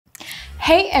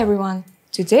Hey everyone!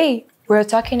 Today we're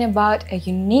talking about a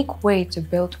unique way to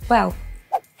build wealth: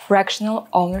 fractional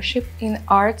ownership in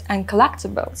art and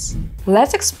collectibles.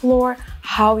 Let's explore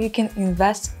how you can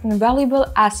invest in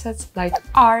valuable assets like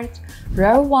art,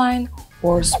 rare wine,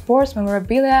 or sports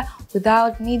memorabilia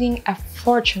without needing a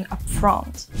fortune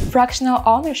upfront. Fractional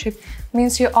ownership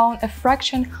means you own a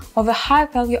fraction of a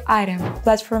high-value item.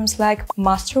 Platforms like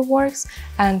Masterworks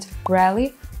and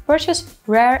Rally purchase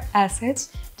rare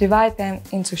assets, divide them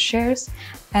into shares,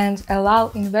 and allow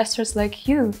investors like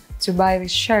you to buy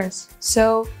these shares.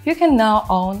 So you can now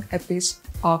own a piece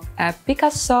of a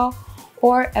Picasso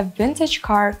or a vintage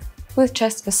car with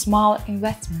just a small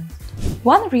investment.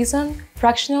 One reason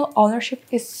fractional ownership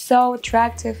is so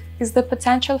attractive is the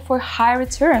potential for high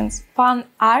returns. Fine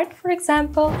art, for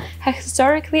example, has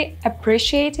historically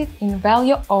appreciated in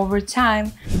value over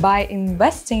time. By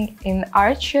investing in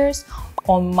art shares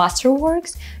on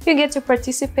Masterworks, you get to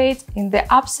participate in the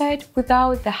upside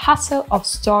without the hassle of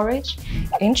storage,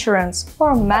 insurance,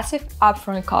 or massive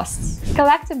upfront costs.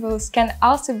 Collectibles can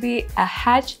also be a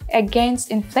hedge against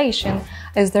inflation,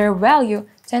 as their value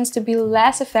tends to be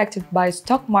less affected by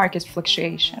stock market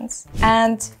fluctuations.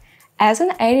 And as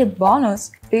an added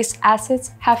bonus, these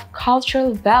assets have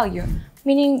cultural value,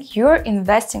 meaning you're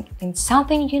investing in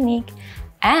something unique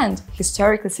and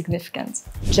historically significant.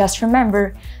 Just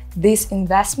remember, these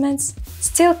investments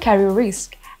still carry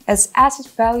risk, as asset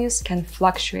values can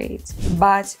fluctuate.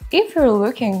 But if you're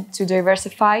looking to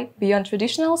diversify beyond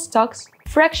traditional stocks,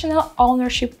 fractional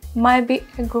ownership might be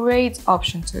a great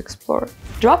option to explore.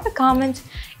 Drop a comment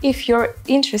if you're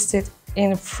interested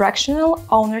in fractional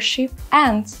ownership,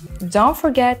 and don't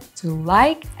forget to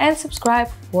like and subscribe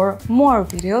for more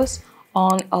videos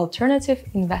on alternative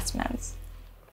investments.